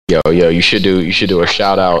Yo, you should do a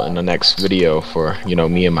shout out in the next video for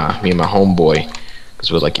me and my homeboy,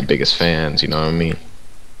 because we're like your biggest fans. You know what I mean?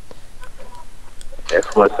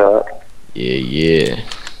 That's what's up. Yeah.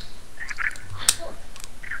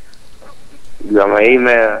 You got my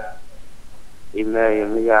email. Email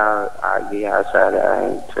me, I'll give y'all a shout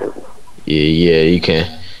out too. Yeah. You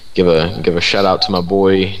can give a shout out to my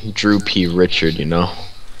boy Drew P. Richard. Yeah,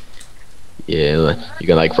 you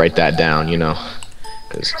can like write that down.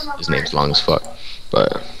 Because his name's long as fuck.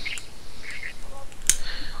 But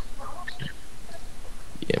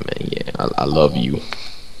yeah, man. Yeah, I love you.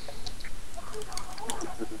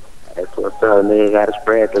 That's what's up, nigga. Gotta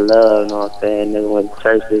spread the love, you know what I'm saying? Nigga went to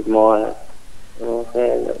church this morning. You know what I'm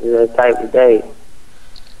saying? It's that type of day.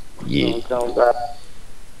 Yeah. You know what I'm talking about?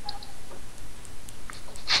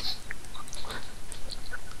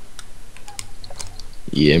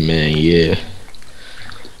 Yeah, man. Yeah.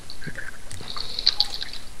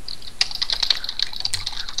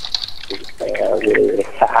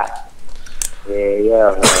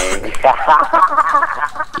 Yeah, man.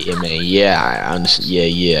 Yeah, man. Yeah, I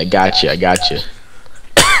understand. Yeah. I got you.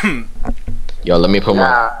 Yo, let me put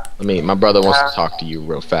my brother wants to talk to you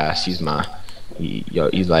real fast. He's a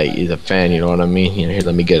fan. You know what I mean? Here,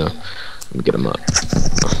 let me get him. Let me get him up.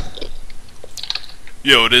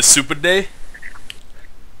 Yo, this Super Day.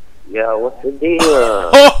 Yo, what's the deal?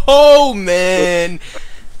 Oh man.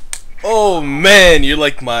 Oh man, you're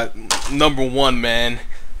like my #1 man.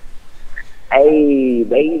 Hey,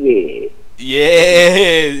 baby.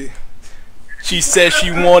 Yeah. She said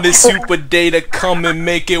she wanted Super Day to come and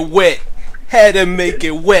make it wet. Had to make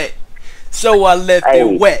it wet. So I left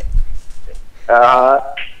it wet.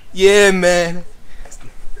 Yeah, man.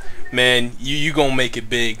 Man, you gonna make it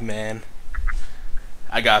big, man.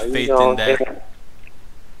 I got faith in that.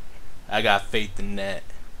 I got faith in that.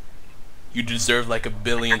 You deserve like 1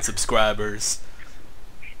 billion subscribers.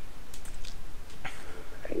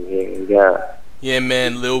 Yeah. Yeah,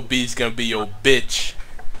 man, Lil B's gonna be your bitch,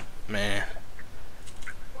 man.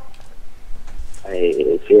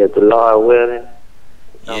 Hey, shit, the Lord willing.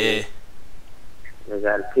 Yeah. You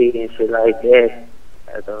gotta pee and shit like that.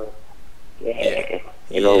 That's all. Yeah.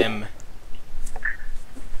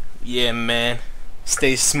 Yeah, man.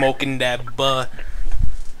 Stay smoking that bud.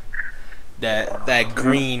 That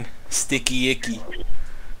green sticky icky.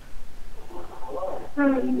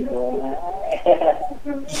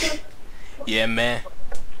 Yeah, man.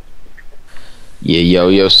 Yeah,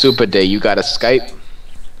 yo, Super Day, you got a Skype?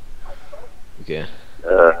 Okay.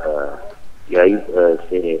 Yeah,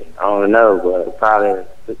 shit. I don't know, but probably,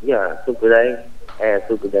 yeah, Super Day. Add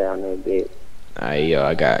Super Day on that bit. I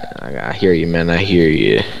hear you, man. I hear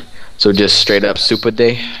you. So just straight up Super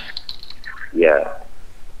Day? Yeah.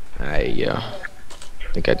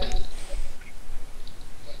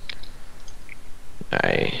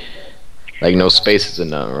 Like no spaces or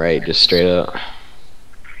nothing, right? Just straight up.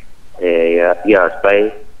 Yeah,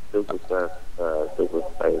 space. Super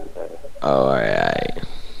space. Oh, alright.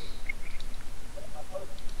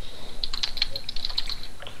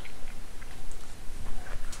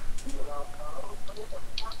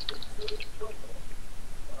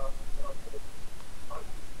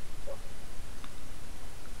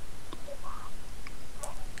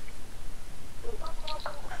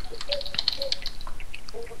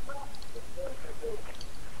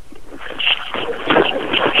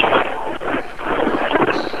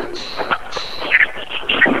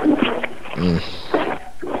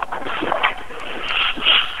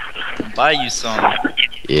 Buy you some.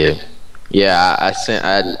 Yeah. I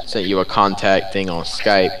sent you a contact thing on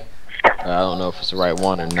Skype. I don't know if it's the right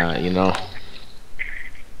one or not.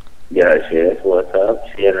 Yeah, shit. That's what's up.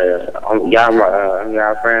 Shit,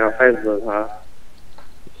 y'all friend on Facebook,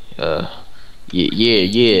 huh?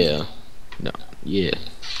 Yeah. No, yeah.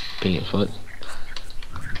 Penis, what?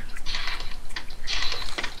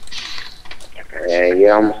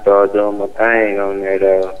 Yeah, I'm gonna start doing my thing on there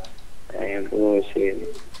though. I ain't bullshitting.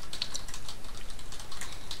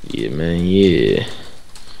 Yeah, man, yeah.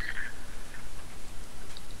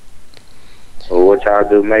 Well, what y'all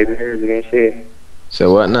do? Make music and shit?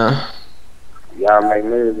 So what now? Y'all make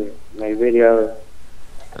music, make videos?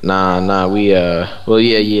 Nah, we, well,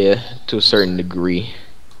 yeah, to a certain degree.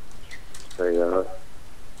 So,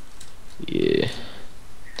 yeah.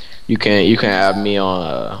 You can have me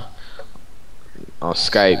on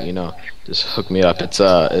Skype, just hook me up. It's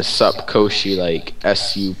Sup Koshi, like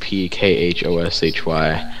SUPKHOSHY.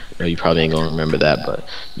 No, you probably ain't gonna remember that, but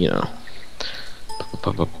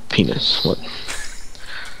penis. What?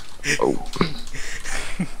 Oh.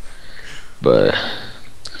 But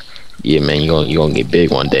yeah, man, you gonna get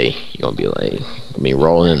big one day. You gonna be like I mean,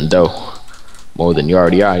 rolling in the dough more than you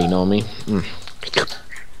already are. You know what I mean? Mm.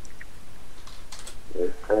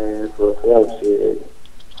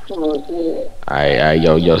 Alright,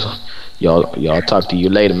 y'all talk to you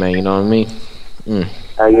later, man. You know what I mean? Mm.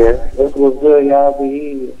 I guess that's what's good. Y'all be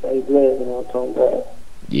easy. Stay blessed. You know what I'm talking about?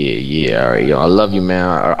 Yeah. Alright, yo, I love you,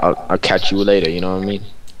 man. I'll catch you later. You know what I mean?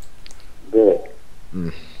 Good.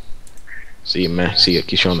 Mm. See you, man. See you.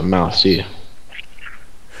 Kiss you on the mouth. See you.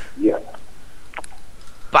 Yeah.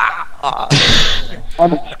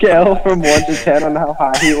 On a scale from 1 to 10 on how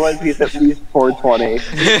high he was, he's at least 420.